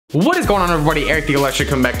What is going on, everybody? Erik the Electric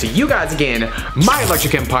coming back to you guys again, my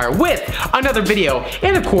electric empire, with another video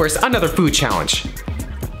and of course another food challenge.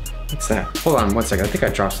 What's that? Hold on one second. I think I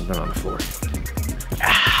dropped something on the floor.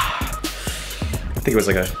 I think it was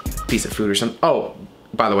like a piece of food or something. Oh,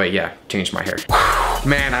 by the way, yeah, changed my hair.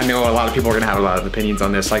 Man, I know a lot of people are gonna have a lot of opinions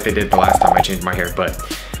on this like they did the last time I changed my hair, but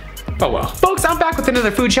oh well. Folks, I'm back with another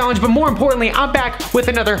food challenge, but more importantly, I'm back with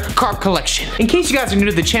another carb collection. In case you guys are new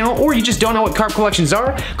to the channel or you just don't know what carb collections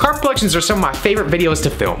are some of my favorite videos to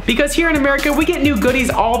film. Because here in America, we get new goodies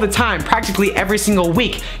all the time, practically every single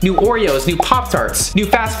week. New Oreos, new Pop-Tarts, new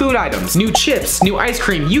fast food items, new chips, new ice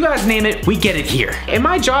cream, you guys name it, we get it here. And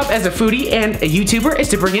my job as a foodie and a YouTuber is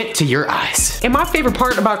to bring it to your eyes. And my favorite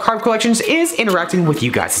part about carb collections is interacting with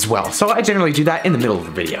you guys as well. So I generally do that in the middle of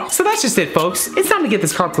the video. So that's just it, folks. It's time to get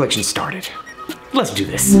this carb collection started. Let's do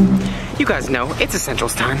this. You guys know, it's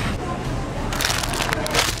essentials time.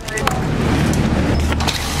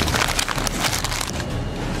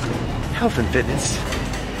 Health and fitness.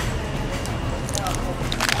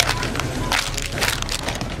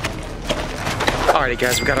 Alrighty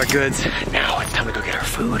guys, we got our goods. Now it's time to go get our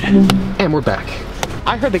food. And we're back.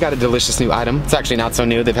 I heard they got a delicious new item. It's actually not so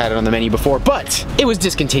new, they've had it on the menu before, but it was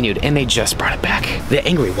discontinued and they just brought it back. The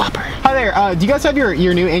Angry Whopper. Hi there, do you guys have your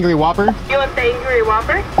new Angry Whopper? You want the Angry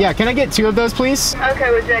Whopper? Yeah, can I get 2 of those, please? Okay,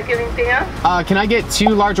 would you like anything else? Can I get 2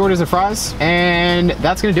 large orders of fries? And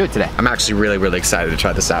that's gonna do it today. I'm actually really excited to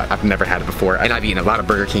try this out. I've never had it before, and I've eaten a lot of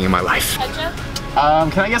Burger King in my life. Ketchup?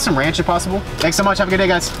 Can I get some ranch if possible? Thanks so much, have a good day,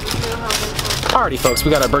 guys. Alrighty folks,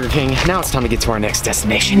 we got our Burger King. Now it's time to get to our next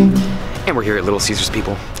destination. And we're here at Little Caesars,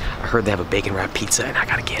 people. I heard they have a bacon wrap pizza and I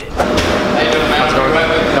gotta get it. How you doing, man?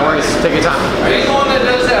 No worries, take your time. Are you the one that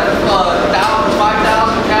does that 5,000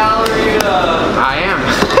 calorie? I am.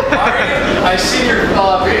 I seen your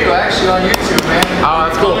video actually on YouTube, man. Oh,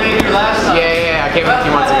 that's cool. You here last time. Yeah, I came a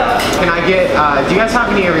few months ago. Can I get, do you guys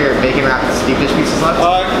have any of your bacon wrapped deep dish pizzas left?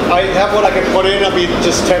 I have one I can put in. I'll be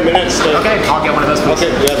just 10 minutes. Okay, I'll get one of those please.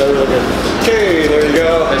 Okay, yeah, they're really good. Okay, there you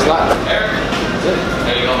go. There's a lot. Erik.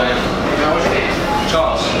 There you go, man. What's your name?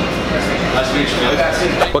 Charles. Nice to meet you,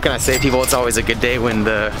 man. What can I say, people? It's always a good day when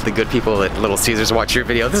the good people at Little Caesars watch your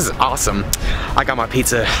video. This is awesome. I got my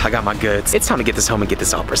pizza, I got my goods. It's time to get this home and get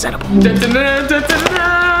this all presentable.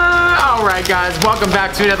 Alright guys, welcome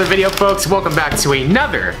back to another video, folks. Welcome back to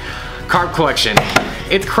another carb collection.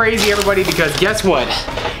 It's crazy, everybody, because guess what?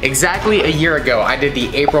 Exactly a year ago, I did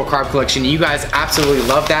the April carb collection. You guys absolutely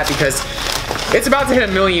love that because it's about to hit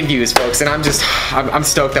 1 million views, folks, and I'm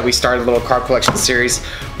stoked that we started a little carb collection series.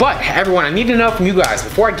 But everyone, I need to know from you guys,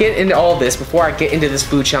 before I get into all this, before I get into this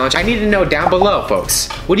food challenge, I need to know down below, folks,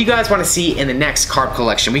 what do you guys want to see in the next carb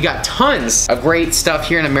collection? We got tons of great stuff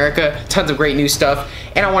here in America, tons of great new stuff,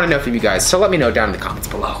 and I want to know from you guys, so let me know down in the comments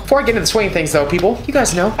below. Before I get into the swing things though, people, you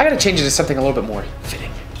guys know, I gotta change it to something a little bit more fitting.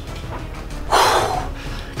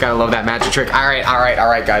 Gotta love that magic trick. All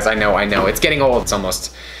right, guys, I know, it's getting old. It's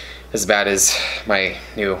almost as bad as my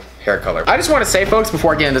new hair color. I just want to say, folks,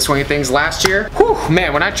 before I get into the swing of things, last year, whew,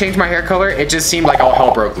 man, when I changed my hair color, it just seemed like all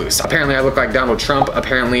hell broke loose. Apparently, I look like Donald Trump.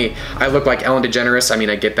 Apparently, I look like Ellen DeGeneres. I mean,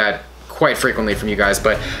 I get that quite frequently from you guys,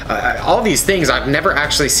 but all these things I've never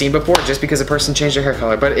actually seen before just because a person changed their hair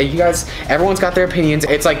color. But you guys, everyone's got their opinions.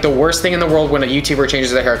 It's like the worst thing in the world when a YouTuber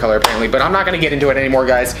changes their hair color, apparently, but I'm not gonna get into it anymore,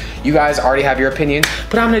 guys. You guys already have your opinions,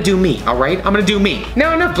 but I'm gonna do me, all right? I'm gonna do me.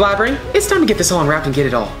 Now enough blabbering. It's time to get this all unwrapped and get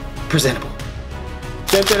it all presentable.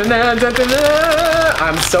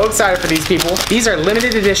 I'm so excited for these people. These are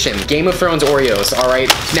limited edition Game of Thrones Oreos, all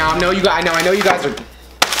right? Now I know you guys are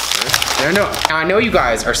I know you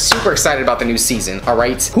guys are super excited about the new season, all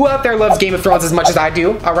right? Who out there loves Game of Thrones as much as I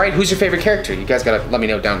do, all right? Who's your favorite character? You guys gotta let me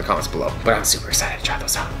know down in the comments below. But I'm super excited to try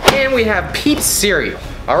those out. And we have Peeps cereal.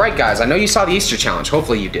 All right, guys, I know you saw the Easter challenge.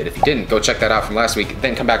 Hopefully you did. If you didn't, go check that out from last week,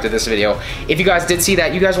 then come back to this video. If you guys did see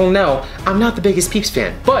that, you guys will know I'm not the biggest Peeps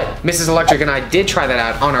fan, but Mrs. Electric and I did try that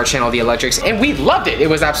out on our channel, TheElectric, and we loved it. It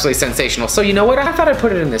was absolutely sensational. So you know what? I thought I'd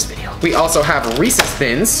put it in this video. We also have Reeses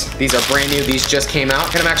Thins. These are brand new. These just came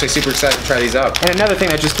out, and I'm actually super excited to try these out. And another thing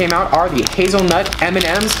that just came out are the hazelnut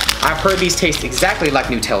M&Ms. I've heard these taste exactly like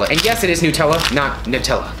Nutella. And yes, it is Nutella, not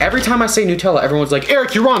Nutella. Every time I say Nutella, everyone's like,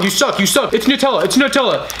 Erik, you're wrong, you suck, it's Nutella, it's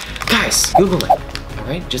Nutella. Guys, Google it, all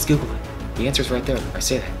right? Just Google it. The answer's right there. I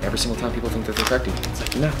say that every single time people think that they're correcting me. It's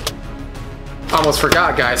like, no. Almost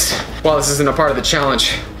forgot, guys. Well, this isn't a part of the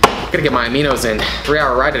challenge. Gotta get my aminos in.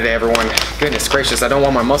 3-hour ride today, everyone. Goodness gracious, I don't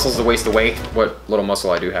want my muscles to waste away. What little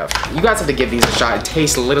muscle I do have. You guys have to give these a shot. It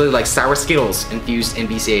tastes literally like sour Skittles infused in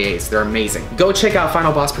BCAAs. They're amazing. Go check out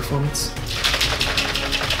Final Boss Performance.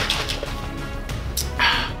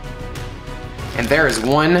 And there is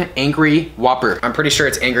one angry Whopper. I'm pretty sure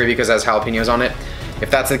it's angry because it has jalapenos on it. If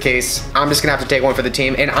that's the case, I'm just gonna have to take one for the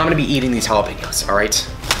team, and I'm gonna be eating these jalapenos, all right?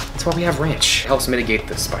 That's why we have ranch. It helps mitigate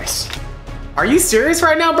the spice. Are you serious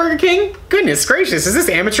right now, Burger King? Goodness gracious, is this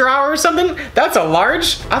amateur hour or something? That's a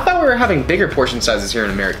large? I thought we were having bigger portion sizes here in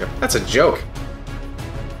America. That's a joke.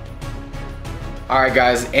 All right,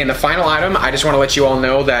 guys, and the final item, I just want to let you all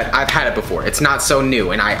know that I've had it before. It's not so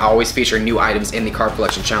new, and I always feature new items in the Carb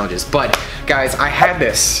Collection challenges. But, guys, I had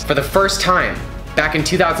this for the first time back in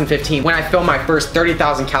 2015 when I filmed my first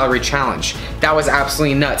 30,000 calorie challenge. That was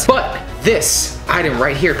absolutely nuts. But this item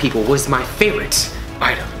right here, people, was my favorite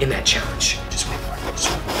item in that challenge. Just wait for it. Just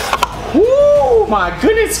wait for it. Woo, my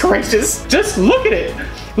goodness gracious. Just look at it.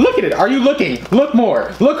 Look at it. Are you looking? Look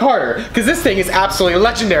more. Look harder. Because this thing is absolutely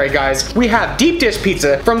legendary, guys. We have deep dish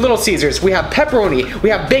pizza from Little Caesars. We have pepperoni. We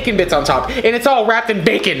have bacon bits on top. And it's all wrapped in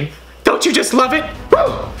bacon. Don't you just love it? Woo!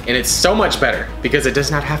 And it's so much better because it does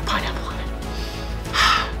not have pineapple on it.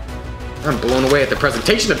 I'm blown away at the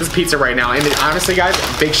presentation of this pizza right now. And honestly, guys,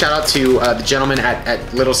 big shout out to the gentleman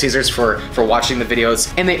at Little Caesars for watching the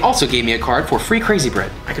videos. And they also gave me a card for free crazy bread.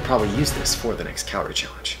 I could probably use this for the next calorie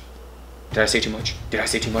challenge. Did I say too much? Did I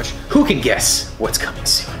say too much? Who can guess what's coming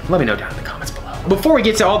soon? Let me know down in the comments below. Before we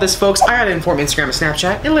get to all this, folks, I gotta inform Instagram and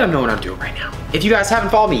Snapchat and let them know what I'm doing right now. If you guys haven't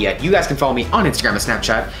followed me yet, you guys can follow me on Instagram and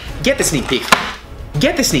Snapchat. Get the sneak peek.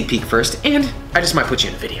 Get the sneak peek first, and I just might put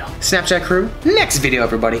you in a video. Snapchat crew, next video,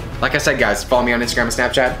 everybody. Like I said, guys, follow me on Instagram and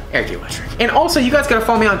Snapchat, ErikTheElectric. And also, you guys gotta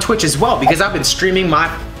follow me on Twitch as well, because I've been streaming my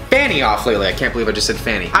fanny off lately. I can't believe I just said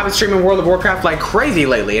fanny. I've been streaming World of Warcraft like crazy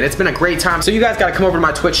lately, and it's been a great time. So you guys gotta come over to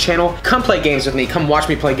my Twitch channel, come play games with me, come watch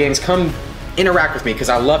me play games, come interact with me, because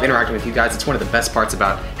I love interacting with you guys. It's one of the best parts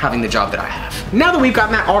about having the job that I have. Now that we've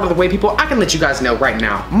gotten that all out of the way, people, I can let you guys know right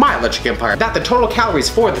now, my Electric Empire, that the total calories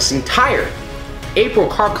for this entire April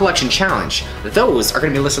Carb Collection Challenge, those are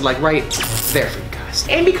gonna be listed like right there for you guys.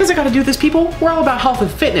 And because I gotta do this, people, we're all about health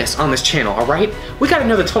and fitness on this channel, all right? We gotta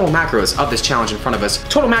know the total macros of this challenge in front of us.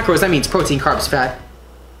 Total macros, that means protein, carbs, fat,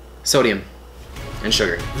 sodium, and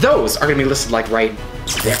sugar. Those are gonna be listed like right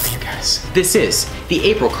there for you guys. This is the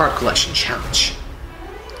April Carb Collection Challenge.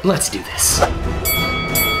 Let's do this.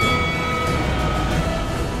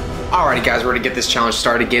 Alrighty, guys, we're gonna get this challenge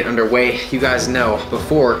started, get underway. You guys know,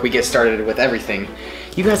 before we get started with everything,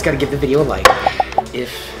 you guys gotta give the video a like if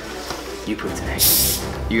you poop today.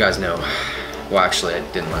 You guys know, well, actually, I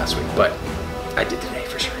didn't last week, but I did today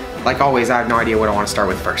for sure. Like always, I have no idea what I wanna start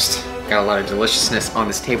with first. Got a lot of deliciousness on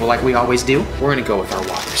this table like we always do. We're gonna go with our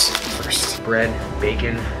Whoppers first. Bread,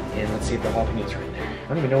 bacon, and let's see if the jalapenos are in there. I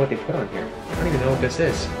don't even know what they put on here. I don't even know what this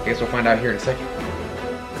is. I guess we'll find out here in a second.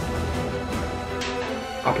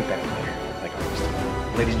 I'll put that in later, like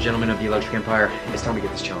always. Ladies and gentlemen of the Electric Empire, it's time to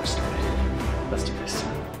get this challenge started. Let's do this.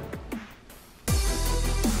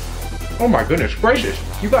 Oh my goodness gracious,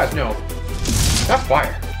 you guys know, that's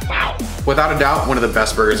fire. Wow. Without a doubt, one of the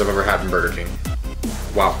best burgers I've ever had from Burger King.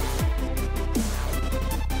 Wow.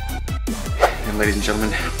 And ladies and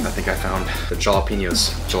gentlemen, I think I found the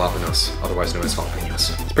jalapenos, otherwise known as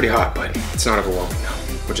jalapenos. It's pretty hot, but it's not overwhelming now,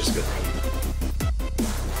 which is a good thing.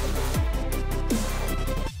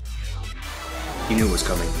 You knew it was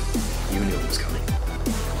coming. You knew it was coming.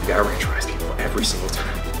 You gotta ranch fries, people, every single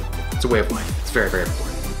time. It's a way of life. It's very, very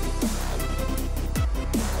important.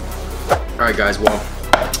 All right, guys, well,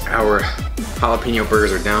 our jalapeno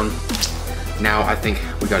burgers are down. Now I think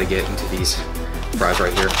we gotta get into these fries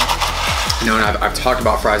right here. You know, and I've talked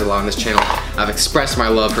about fries a lot on this channel. I've expressed my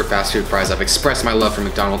love for fast food fries. I've expressed my love for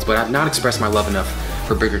McDonald's, but I've not expressed my love enough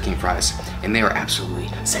for Burger King fries. And they are absolutely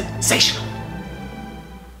sensational.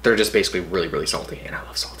 They're just basically really, really salty, and I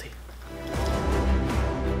love salty.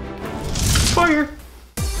 Fire!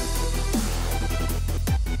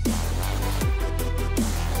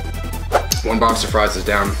 One box of fries is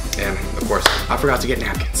down, and of course, I forgot to get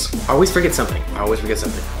napkins. I always forget something. I'm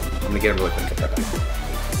gonna get them really quick. Right back.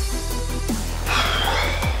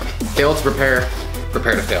 Fail to prepare,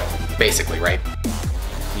 prepare to fail. Basically, right?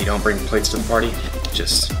 You don't bring plates to the party,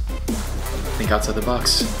 just think outside the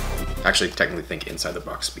box. Actually, technically think inside the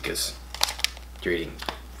box because you're eating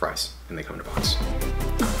fries and they come in a box.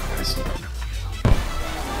 Guys.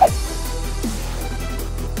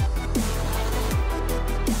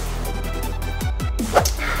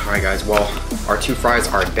 Alright guys, well, our two fries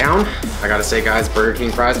are down. I gotta say guys, Burger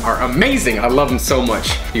King fries are amazing. I love them so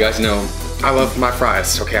much. You guys know, I love my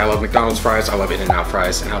fries. Okay, I love McDonald's fries, I love In-N-Out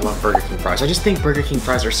fries, and I love Burger King fries. I just think Burger King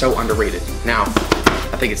fries are so underrated. Now,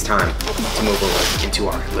 I think it's time to move over into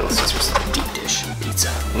our Little Caesars deep dish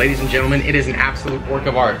pizza. Ladies and gentlemen, it is an absolute work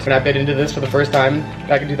of art. When I bit into this for the first time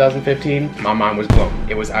back in 2015, my mind was blown.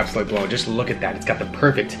 It was absolutely blown. Just look at that. It's got the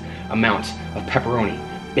perfect amount of pepperoni,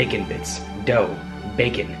 bacon bits, dough,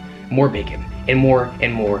 bacon, more bacon, and more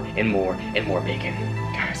and more and more and more bacon.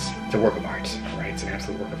 Guys, it's a work of art, right? It's an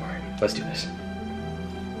absolute work of art. Let's do this.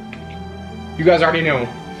 You guys already know.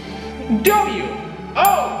 W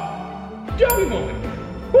moment.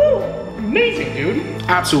 Woo! Amazing, dude.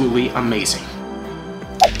 Absolutely amazing.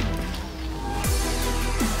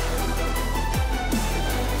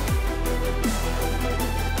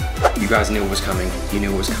 You guys knew it was coming. You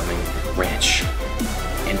knew it was coming. Ranch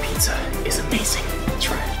and pizza is amazing.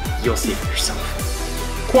 Try it. You'll see it for yourself.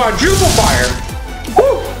 Quadruple fire.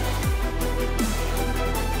 Woo!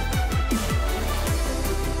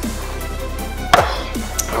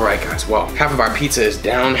 All right, guys. Well, half of our pizza is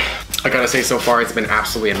down. I gotta say, so far it's been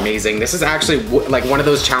absolutely amazing. This is actually like one of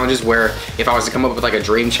those challenges where if I was to come up with like a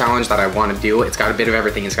dream challenge that I want to do, it's got a bit of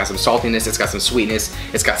everything. It's got some saltiness, it's got some sweetness,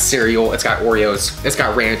 it's got cereal, it's got Oreos, it's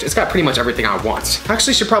got ranch, it's got pretty much everything I want. I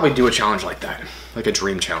actually should probably do a challenge like that, like a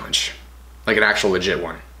dream challenge, like an actual legit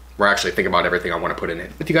one, where I actually think about everything I want to put in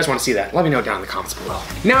it. If you guys want to see that, let me know down in the comments below.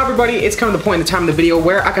 Now everybody, it's coming to the point in the time of the video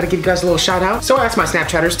where I gotta give you guys a little shout out. So I asked my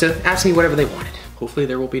Snapchatters to ask me whatever they wanted. Hopefully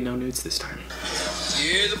there will be no nudes this time.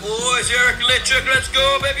 Yeah, the boys, ErikTheElectric, let's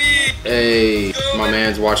go, baby! Hey, my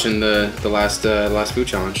man's watching the last food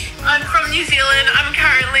challenge. I'm from New Zealand. I'm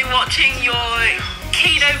currently watching your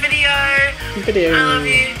keto video. I love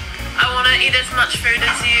you. I want to eat as much food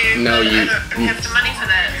as you. No, but you I don't have the money for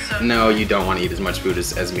that. So. No, you don't want to eat as much food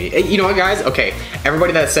as me. Hey, you know what, guys? Okay,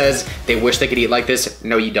 everybody that says they wish they could eat like this,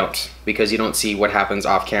 no, you don't, because you don't see what happens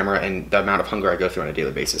off camera and the amount of hunger I go through on a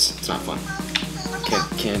daily basis. It's not fun.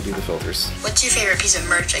 Can't do the filters. What's your favorite piece of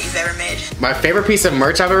merch that you've ever made? My favorite piece of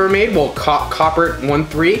merch I've ever made? Well,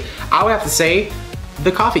 Copper13. I would have to say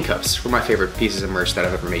the coffee cups were my favorite pieces of merch that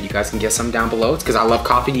I've ever made. You guys can guess some down below. It's because I love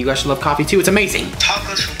coffee and you guys should love coffee too. It's amazing.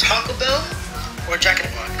 Tacos from Taco Bell or Jack in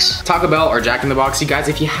the Box? Taco Bell or Jack in the Box. You guys,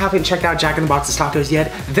 if you haven't checked out Jack in the Box's tacos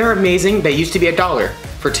yet, they're amazing. They used to be $1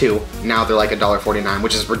 for 2. Now they're like $1.49,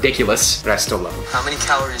 which is ridiculous, but I still love them. How many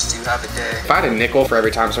calories do you have a day? If I had a nickel for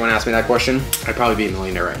every time someone asked me that question, I'd probably be a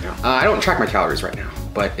millionaire right now. I don't track my calories right now,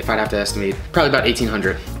 but if I'd have to estimate, probably about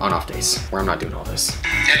 1,800 on off days where I'm not doing all this.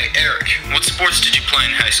 Hey, Erik, what sports did you play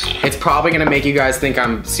in high school? It's probably gonna make you guys think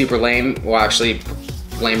I'm super lame. Well, actually,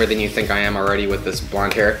 lamer than you think I am already with this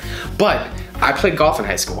blonde hair. But I played golf in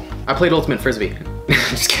high school. I played Ultimate Frisbee.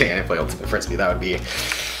 Just kidding, I didn't play Ultimate Frisbee. That would be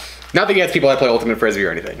nothing against people that play Ultimate Frisbee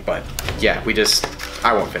or anything, but yeah,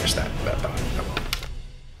 I won't finish that thought.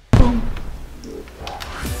 I won't.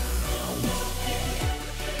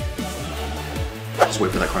 Just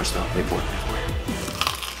wait for that crunch though. Wait for it.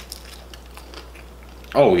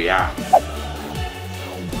 Oh yeah.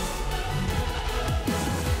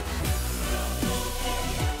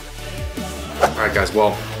 All right, guys.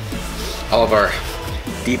 Well, all of our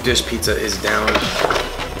deep dish pizza is down.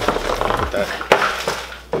 Put that.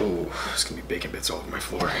 It's gonna be bacon bits all over my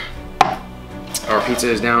floor. Our pizza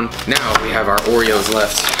is down. Now we have our Oreos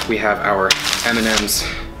left. We have our M&Ms.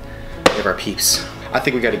 We have our Peeps. I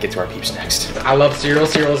think we gotta get to our Peeps next. I love cereal.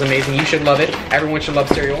 Cereal is amazing. You should love it. Everyone should love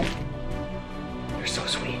cereal. They're so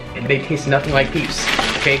sweet. And they taste nothing like Peeps.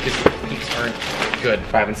 Okay, because Peeps aren't good.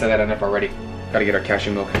 If I haven't said that enough already. Gotta get our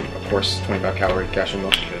cashew milk. Of course, 25 calorie cashew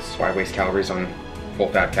milk, because why waste calories on full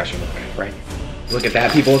fat cashew milk, right? Look at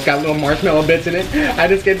that, people. It's got little marshmallow bits in it. I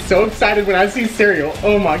just get so excited when I see cereal.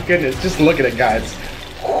 Oh my goodness. Just look at it, guys.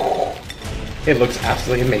 It looks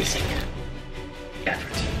absolutely amazing.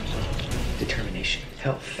 Effort, determination,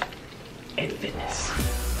 health, and fitness.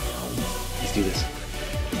 Let's do this.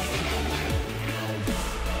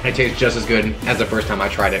 It tastes just as good as the first time I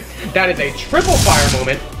tried it. That is a triple fire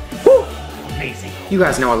moment. Woo! Amazing. You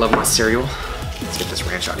guys know I love my cereal. Let's get this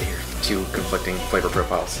ranch out of here. 2 conflicting flavor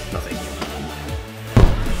profiles. No thank you.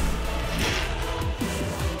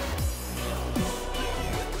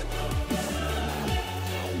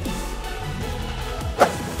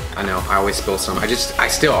 I know, I always spill some. I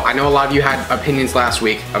know a lot of you had opinions last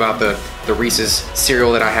week about the Reese's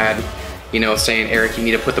cereal that I had, you know, saying, Erik, you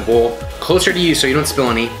need to put the bowl closer to you so you don't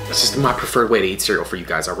spill any. That's just my preferred way to eat cereal for you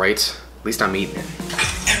guys, all right? At least I'm eating it.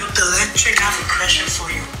 ErikTheElectric, I have a question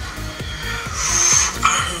for you.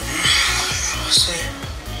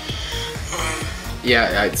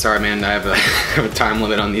 Yeah, sorry man, I have a time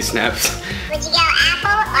limit on these snaps. Would you go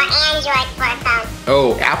Apple or Android for a phone?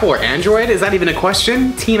 Oh, Apple or Android? Is that even a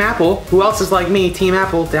question? Team Apple. Who else is like me? Team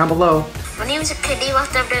Apple, down below. When you games could you watch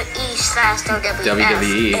WWE/WWF?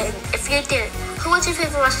 WWE. And if you did, who was your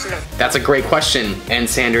favorite wrestler? That's a great question. And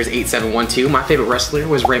Sanders8712, my favorite wrestler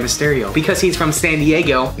was Rey Mysterio because he's from San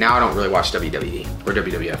Diego. Now I don't really watch WWE or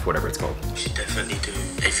WWF, whatever it's called. You should definitely do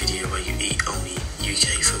a video where you eat only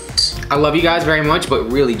UK foods. I love you guys very much,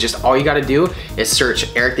 but really just all you gotta do is search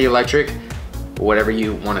ErikTheElectric, whatever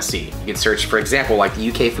you wanna see. You can search, for example, like the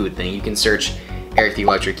UK food thing, you can search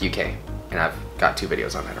ErikTheElectric UK. And I've got 2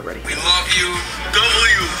 videos on that already. We love you.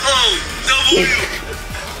 W-O-W.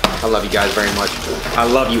 I love you guys very much. I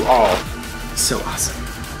love you all. So awesome.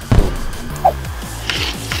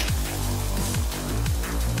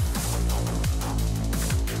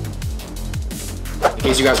 In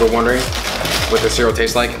case you guys were wondering what the cereal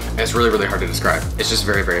tastes like, it's really, really hard to describe. It's just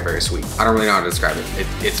very, very, very sweet. I don't really know how to describe it.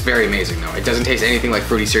 It's very amazing though. It doesn't taste anything like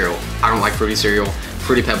fruity cereal. I don't like fruity cereal.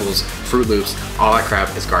 Fruity Pebbles, Fruit Loops, all that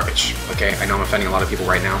crap is garbage, okay? I know I'm offending a lot of people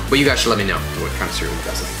right now, but you guys should let me know what kind of cereal you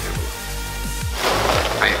guys like.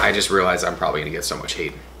 I just realized I'm probably gonna get so much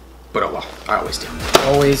hate, but oh well, I always do.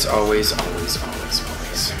 Always, always, always, always,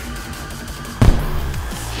 always.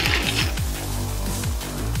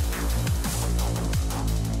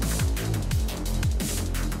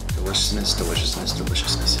 Deliciousness, deliciousness,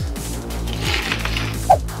 deliciousness.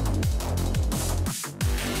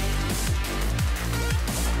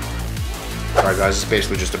 Alright guys, it's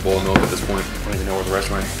basically just a bowl of milk at this point. I don't even know where the rest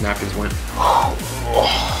of my napkins went.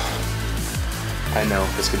 I know,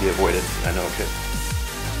 this could be avoided. I know it could.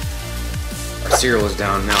 Our cereal is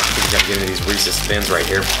down now. I think we gotta get into these Reeses Thins right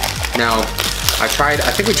here. Now, I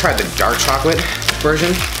think we tried the dark chocolate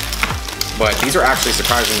version, but these are actually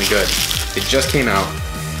surprisingly good. They just came out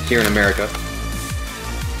here in America.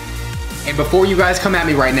 And before you guys come at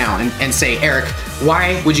me right now and say, Erik,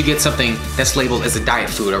 why would you get something that's labeled as a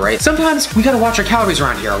diet food, all right? Sometimes we gotta watch our calories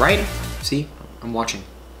around here, all right? See, I'm watching.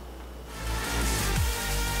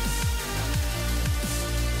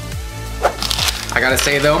 I gotta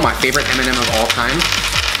say though, my favorite M&M of all time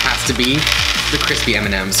has to be the crispy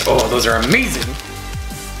M&Ms. Oh, those are amazing.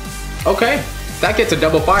 Okay, that gets a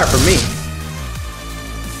double fire from me.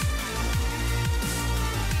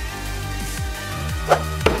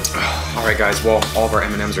 Alright guys, well, all of our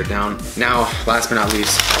M&Ms are down. Now, last but not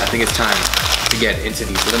least, I think it's time to get into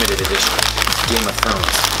these limited edition Game of Thrones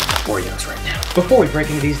Oreos right now. Before we break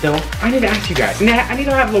into these though, I need to ask you guys, and I need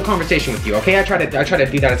to have a little conversation with you, okay? I try to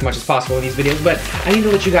do that as much as possible in these videos, but I need to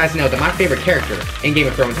let you guys know that my favorite character in Game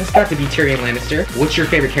of Thrones has got to be Tyrion Lannister. What's your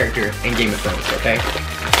favorite character in Game of Thrones, okay?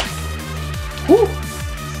 Woo!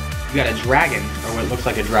 You got a dragon, or what looks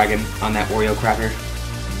like a dragon, on that Oreo cracker.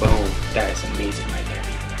 Boom. That is amazing right there.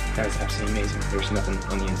 That is absolutely amazing. There's nothing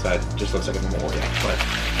on the inside. It just looks like a normal Oreo, but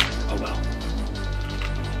oh well.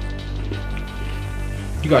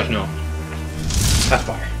 You guys know. That's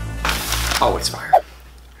fire. Always fire.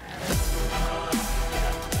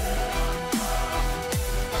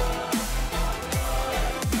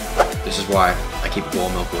 This is why I keep a bowl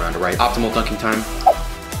of milk around, right? Optimal dunking time,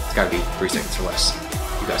 it's gotta be 3 seconds or less.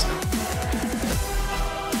 You guys know.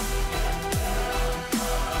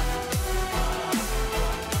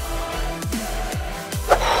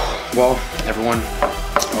 Well, everyone,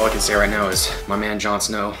 all I can say right now is my man Jon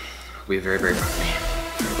Snow will be very, very proud of me.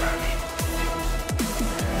 Very proud of me.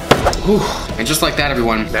 Whew. And just like that,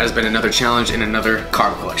 everyone, that has been another challenge in another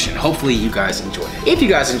Carb Collection. Hopefully you guys enjoyed it. If you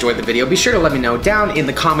guys enjoyed the video, be sure to let me know down in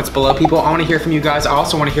the comments below, people. I want to hear from you guys. I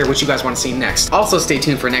also want to hear what you guys want to see next. Also, stay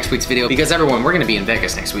tuned for next week's video because everyone, we're going to be in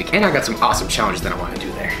Vegas next week, and I got some awesome challenges that I want to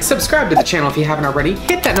do there. Subscribe to the channel if you haven't already.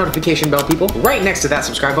 Hit that notification bell, people, right next to that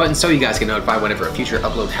subscribe button so you guys get notified whenever a future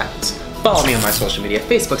upload happens. Follow me on my social media,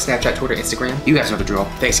 Facebook, Snapchat, Twitter, Instagram. You guys know the drill.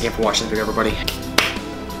 Thanks again for watching the video, everybody.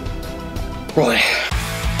 Roll it.